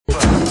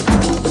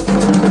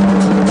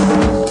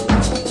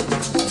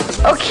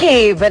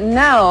Okay, but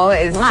now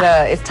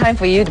it's time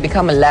for you to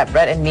become a lab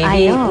rat, and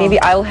maybe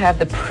I'll have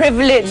the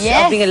privilege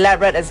of being a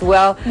lab rat as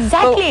well.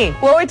 Exactly.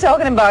 But what we're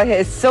talking about here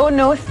is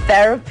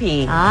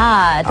sonotherapy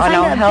on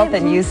our health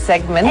and youth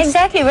segment.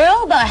 Exactly. We're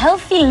all about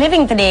healthy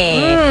living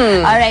today.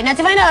 All right. Now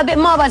to find out a bit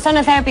more about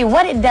sonotherapy,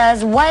 what it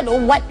does,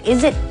 what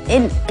is it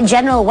in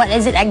general, what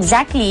is it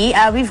exactly?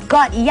 We've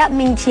got Yap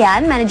Ming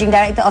Tian, Managing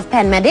Director of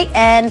Panmedic,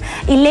 and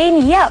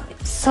Elaine Yap,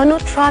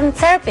 Sonotron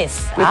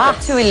therapist. We've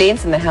got two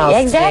Elaines in the house.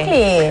 Exactly.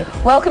 Today.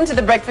 Welcome to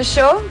the breakfast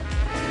show.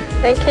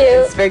 Thank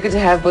you. It's very good to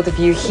have both of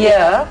you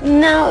here.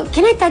 Now,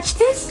 can I touch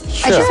this?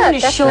 Sure. I just want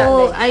to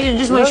show. I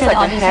just want to show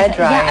like a hairdryer.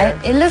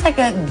 Yeah, it looks like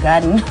a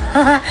gun.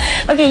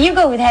 Okay, you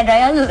go with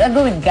hairdryer. I'll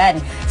go with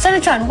gun.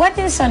 Sonotron. What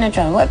is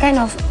Sonotron? What kind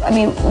of? I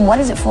mean, what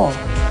is it for?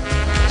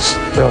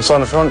 Well,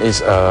 Sonotron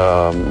is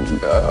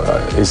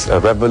a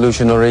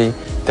revolutionary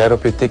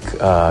therapeutic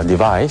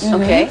device.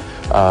 Okay.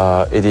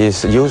 It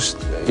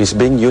is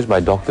being used by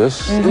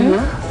doctors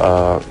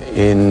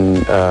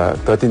in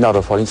 13 out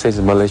of 14 states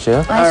in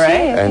Malaysia,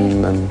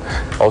 and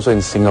also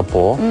in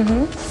Singapore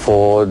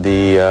for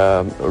the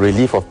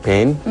relief of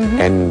pain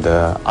and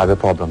other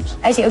problems.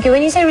 I see. Okay,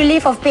 when you say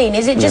relief of pain,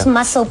 is it just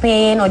muscle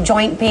pain or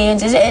joint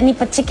pains? Is it any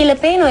particular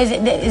pain, or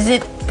is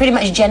it pretty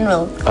much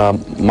general?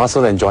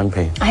 Muscle and joint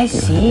pain. I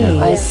see.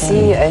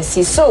 I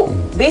see. So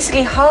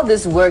basically, how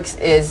this works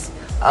is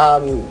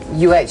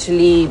you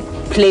actually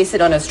place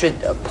it on a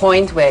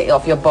point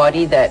of your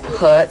body that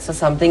hurts or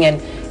something,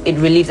 and it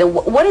relieves. And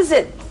what is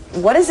it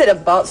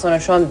about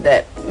Sonotron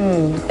that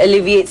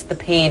alleviates the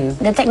pain?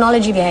 The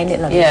technology behind it,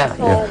 the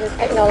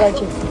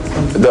technology.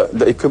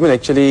 The equipment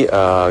actually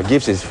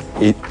gives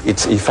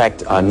its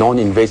effect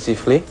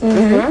non-invasively,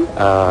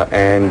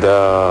 and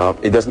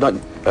it does not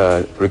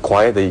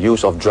require the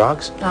use of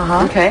drugs.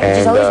 Okay, which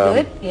is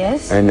always good.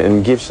 Yes.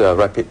 And gives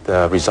rapid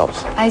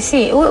results. I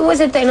see. What's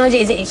the technology?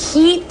 Is it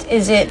heat?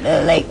 Is it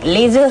like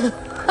laser?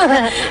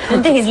 I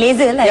think it's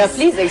laser. Yeah,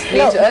 please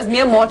explain to us,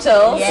 mere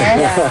mortals.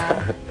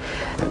 Yes.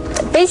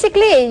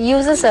 Basically, it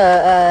uses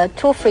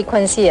two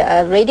frequency,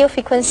 a radio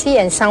frequency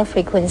and sound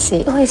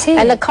frequency. Oh, I see.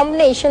 And the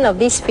combination of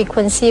this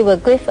frequency will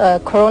give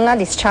a corona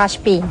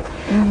discharge beam.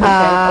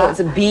 It's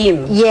a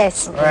beam.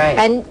 Yes. Right.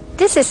 And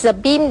this is a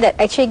beam that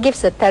actually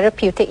gives a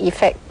therapeutic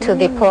effect to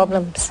the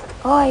problems.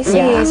 Oh, I see.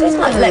 Yeah. So it's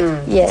not like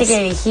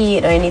particularly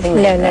heat or anything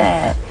like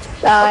that.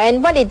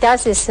 And what it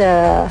does is,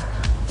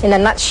 in a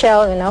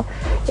nutshell,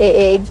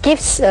 it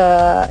gives.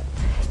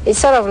 It's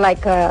sort of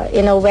like,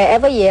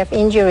 wherever you have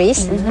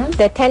injuries,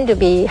 there tend to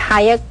be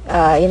higher,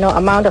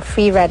 amount of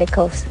free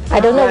radicals.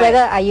 I don't know whether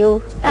are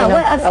you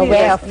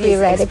aware of free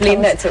radicals.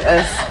 Explain that to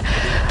us.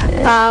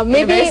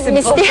 Maybe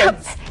Mr.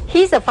 Yap,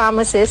 he's a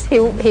pharmacist. He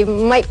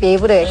might be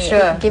able to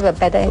give a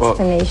better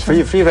explanation.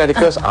 Well, free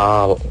radicals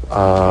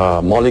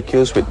are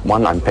molecules with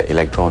one unpaired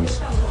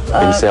electrons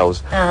in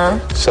cells.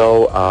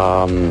 So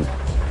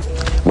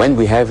when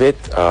we have it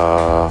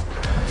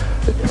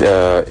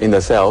in the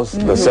cells,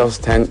 the cells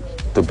tend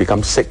to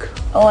become sick.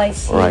 Oh, I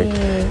see. Right.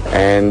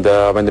 And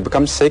when they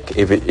become sick,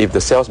 if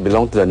the cells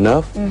belong to the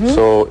nerve,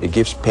 so it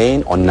gives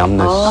pain or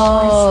numbness.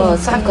 Oh,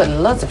 so I've got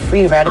lots of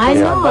free radicals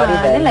in my body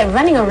they're like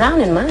running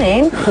around in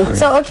mine.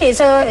 So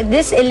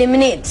this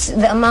eliminates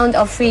the amount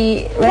of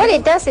free radicals. What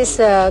it does is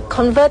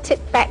convert it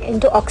back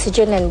into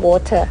oxygen and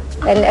water.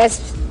 And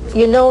as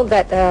you know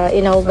that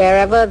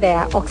wherever there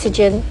are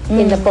oxygen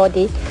in the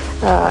body,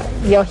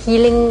 your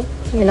healing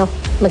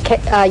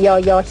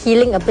your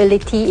healing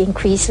ability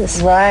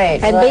increases.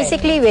 Right. And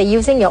basically we're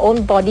using your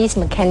own body's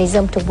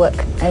mechanism to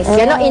work.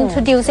 You're not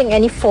introducing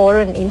any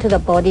foreign into the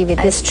body with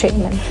this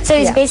treatment. So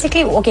it's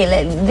basically,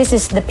 this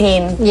is the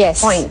pain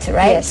point,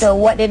 right? Yes. So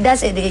what it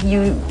does,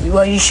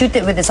 you shoot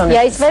it with this on the...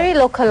 Yeah, it's very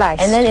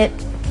localized. And then it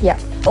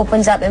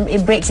opens up and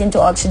it breaks into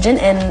oxygen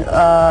and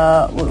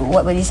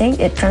what were you saying?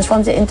 It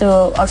transforms it into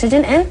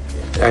oxygen and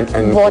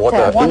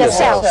water in the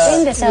cells.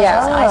 In the cells.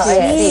 Yeah.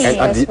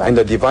 I see. And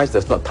the device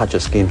does not touch the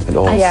skin at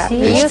all.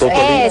 We use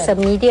air as a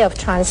media of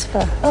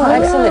transfer. Oh,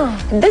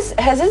 excellent.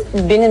 Has this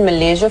been in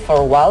Malaysia for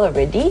a while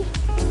already?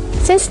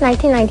 Since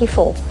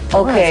 1994.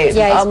 Okay.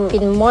 Yeah, it's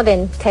been more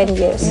than 10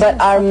 years.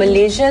 But are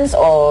Malaysians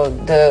or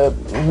the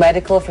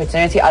medical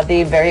fraternity, are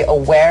they very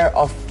aware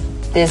of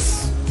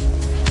this?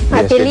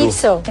 I believe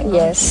so.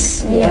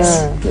 Yes.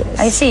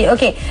 I see.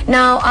 Okay.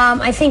 Now,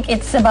 I think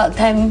it's about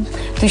time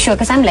to show,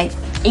 because I'm like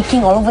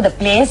aching all over the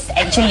place,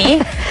 actually.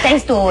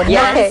 Thanks to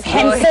Nance,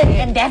 Hanson,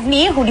 and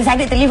Daphne, who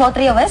decided to leave all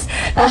three of us.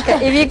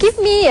 Okay. If you give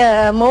me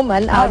a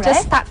moment, I'll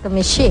just start the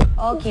machine.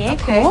 Okay,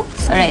 cool.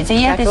 All right, so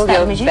you have to start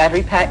the machine.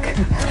 Battery pack.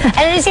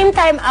 And at the same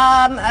time,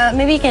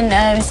 maybe we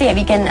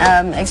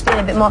can explain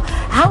a bit more.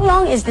 How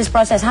long is this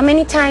process? How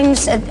many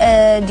times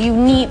do you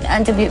need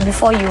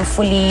before you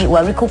fully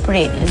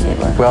recuperate? Is it?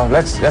 Well,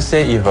 let's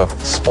say you have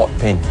a spot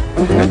pain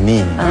in the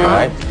knee,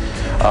 right?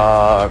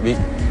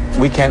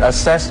 We can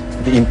assess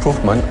the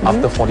improvement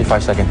after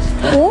 45 seconds.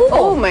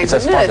 Oh my goodness!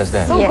 It's as fast as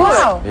that. So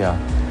good. Yeah.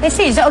 I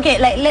see. So okay,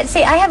 like let's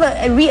say I have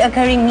a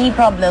reoccurring knee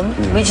problem,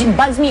 which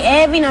bugs me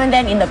every now and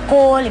then in the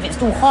cold, if it's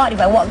too hot, if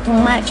I walk too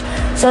much.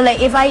 So like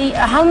if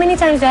how many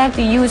times do I have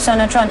to use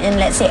Sonotron in,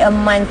 let's say, a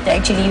month to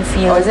actually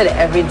feel? Or is it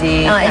every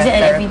day? Is it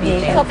an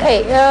everyday?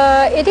 Okay,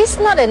 it is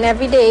not an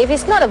everyday. If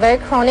it's not a very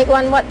chronic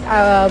one, what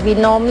we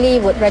normally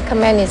would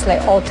recommend is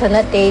like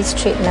alternate days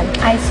treatment.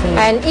 I see.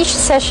 And each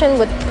session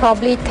would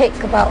probably take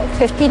about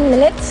 15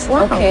 minutes.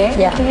 Wow. Okay.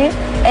 Yeah. Okay.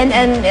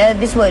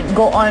 And this would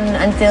go on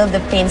until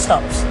the pain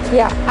stops.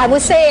 Yeah, I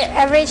would say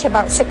average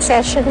about 6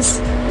 sessions.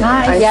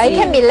 Nice. Yeah, it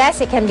can be less,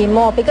 it can be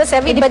more, because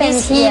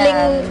everybody's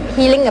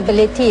healing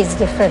ability is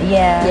different.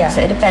 Yeah.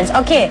 So it depends.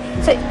 Okay.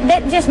 So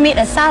that just made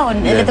a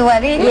sound a little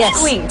while. Yes.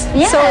 Squeaked.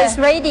 Yeah. So it's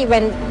ready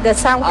when the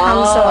sound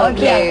comes on.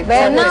 okay. Yeah.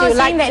 Where So would now you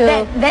like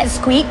saying to? that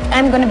squeak,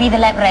 I'm going to be the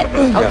lab rat.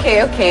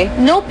 Okay, okay.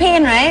 No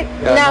pain, right?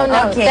 No,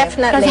 Okay.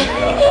 definitely.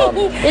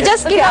 You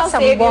just give I'll us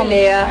some save you, warmth.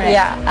 Leah.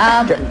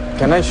 Yeah.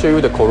 Can I show you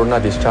the corona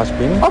discharge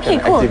pin? Okay,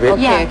 Can I cool. activate?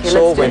 Yeah. Okay,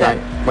 So let's do that.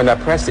 when I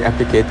press the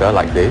applicator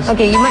like this,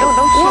 Okay, you might.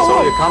 so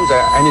it comes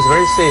there and it's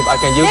very safe. I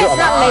can use it on my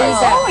not eyes.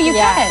 laser. Oh, you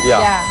Yeah. can.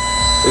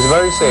 Yeah. It's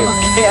very safe.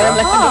 Yeah,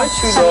 I'm like, Oh.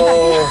 So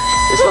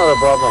it's not a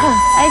problem.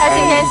 I As you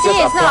see. can see,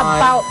 just it's not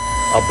apply about.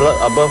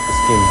 above the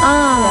skin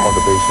of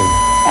the patient.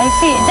 I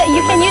see. So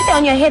you can use it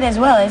on your head as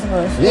well, I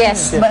suppose.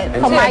 Yes, But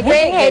for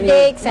migraine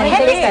headaches and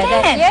things like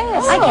that.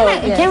 Yes.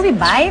 Can we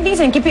buy these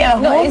and keep it at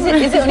home? No, is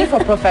it only for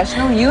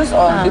professional use,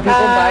 or do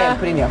people buy and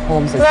put in their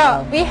homes as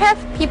Well, well? we have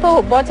people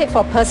who bought it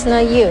for personal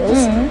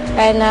use,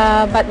 and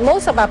but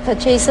most of our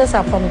purchases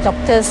are from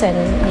doctors and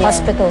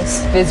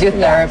hospitals.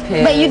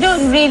 Physiotherapy. But you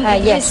don't really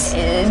yes.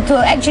 to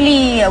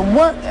actually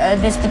work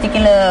this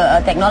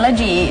particular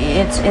technology.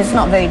 It's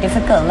not very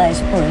difficult, I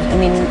suppose. I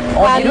mean,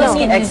 or You don't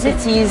can need use it.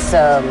 expertise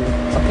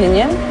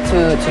opinion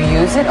to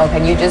use it, or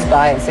can you just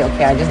buy and say,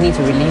 okay, I just need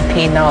to relieve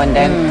pain now and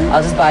then,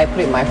 I'll just buy it, put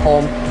it in my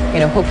home,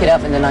 hook it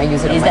up, and then I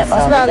use it on Is that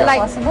myself. possible? Is that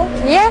Like- possible?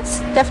 Yes,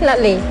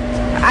 definitely.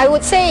 I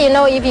would say,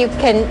 if you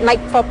can, like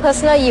for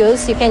personal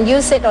use, you can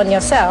use it on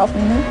yourself.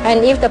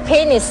 And if the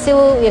pain is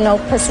still,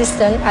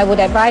 persistent, I would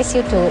advise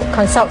you to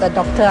consult a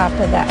doctor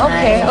after that.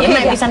 Okay, It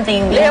might yeah. be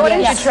something. Leah, why don't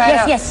you try it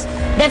out? Yes,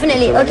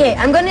 definitely. Okay,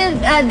 I'm gonna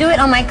do it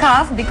on my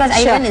calf because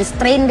I Sure. went and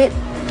strained it.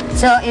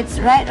 So it's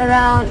right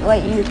around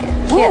what you can.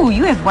 Oh,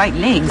 you have white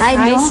legs. I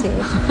know. I see.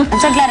 I'm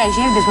so glad I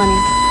shaved this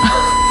morning.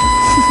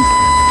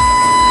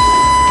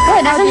 Oh,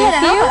 it doesn't do you hurt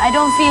at feel? all. I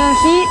don't feel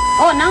heat.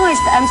 Oh, now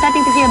I'm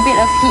starting to feel a bit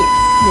of heat.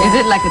 Is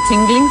it like a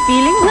tingling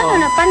feeling? No,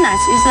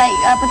 panas. It's like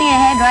putting a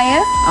hair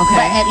dryer, Okay.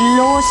 but at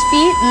low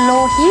speed,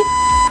 low heat.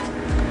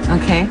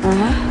 Okay.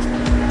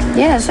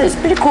 Yeah, so it's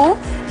pretty cool.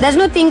 There's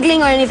no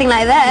tingling or anything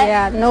like that.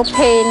 Yeah, no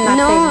pain,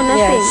 nothing. No, nothing.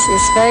 Yes,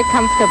 it's very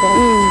comfortable.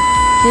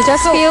 You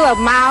just feel a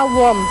mild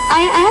warmth.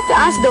 I have to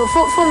ask though,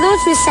 for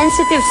those with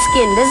sensitive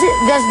skin,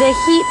 does the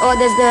heat or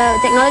does the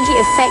technology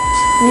affect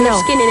your No.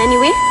 skin in any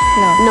way?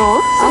 No.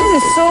 So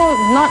this is so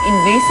not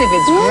invasive.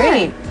 It's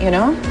great,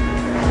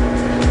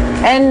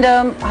 And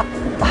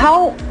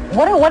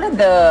what are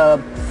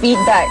the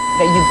feedback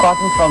that you've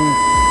gotten from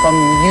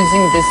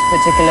using this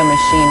particular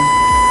machine?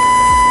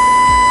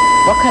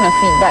 What kind of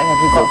feedback have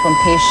you got from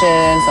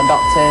patients or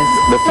doctors?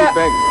 The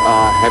feedback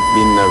have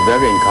been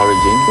very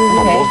encouraging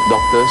from Okay. both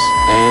doctors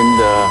and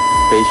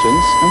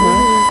patients.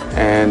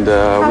 And we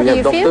do have you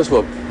feel? doctors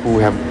who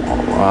have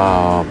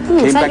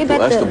came back slightly to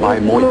us better. to buy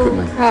more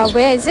equipment.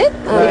 Where is it?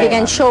 If you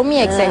can show me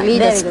exactly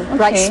there the we go.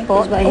 right Okay.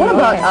 spot. What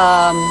about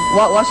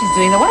while she's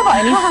doing that? What about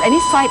any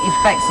side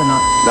effects or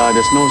not?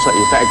 There's no side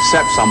effect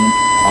except some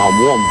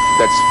warmth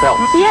that's felt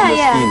on the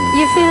skin.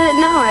 You feel it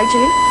now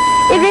actually.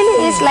 It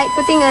really is like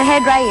putting a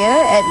hairdryer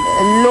at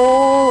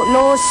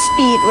low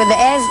speed, with the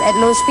air at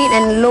low speed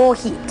and low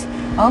heat.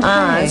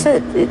 Okay. So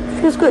it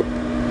feels good.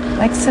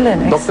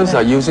 Excellent. Doctors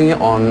are using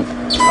it on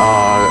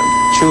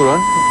children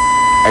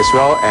as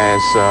well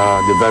as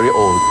the very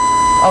old.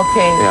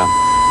 Okay. Yeah,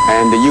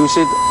 and they use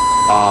it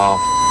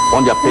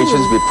on their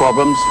patients with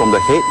problems from the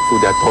head to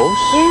their toes,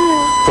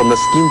 from the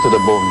skin to the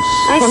bones.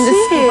 I From the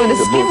see. skin, for the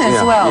The skin bones, as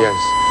yeah, well. yes.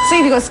 So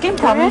if you got skin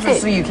problems, Alright.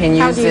 also you can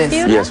How use do you this.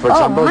 feel? Yes, for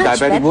example, much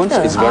diabetic wounds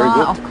better. is very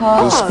good. Of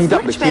course. To speed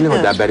up the Much healing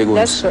of better. diabetic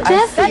wounds. That's good.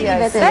 Definitely I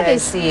better.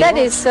 see. That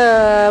is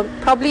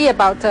probably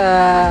about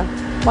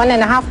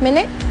 1.5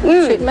 minute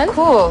treatment.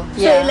 Cool.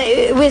 So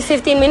like, with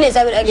 15 minutes,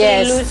 I would actually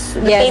Yes. lose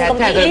the Yes. pain I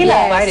completely. can't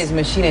Like. buy this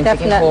machine and take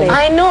it Definitely. home.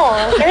 I know.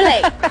 Can we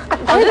like,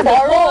 can we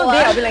borrow?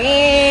 I'll be like,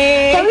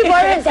 eh. Can we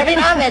borrow and set it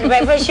up at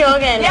breakfast show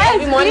and Yes,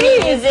 every morning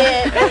please. use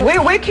it?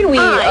 Where can we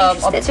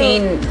interested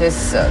obtain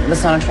this the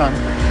Sonotron?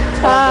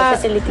 The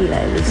facility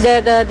like at least.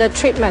 The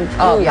treatment.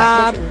 Oh,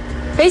 yeah.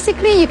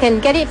 Basically, you can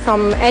get it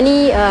from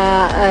any,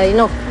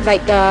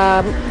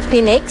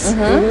 clinics.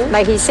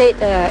 Like he said,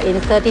 in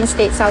 13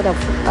 states out of,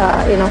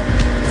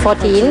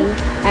 14.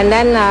 And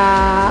then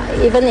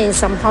even in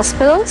some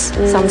hospitals,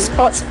 some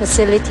sports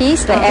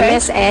facilities like Okay.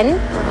 MSN,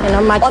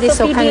 Majlis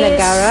Sokan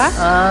Negara.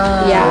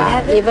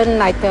 Yeah, even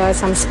like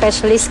some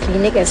specialist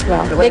clinic as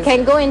well. They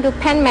can go into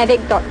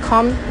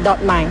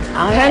panmedic.com.my.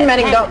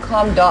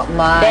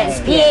 Panmedic.com.my. That's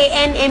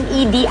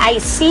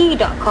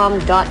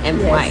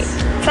PANMEDIC.com.my.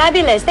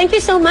 Fabulous. Thank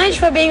you so much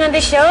for being on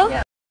the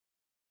show.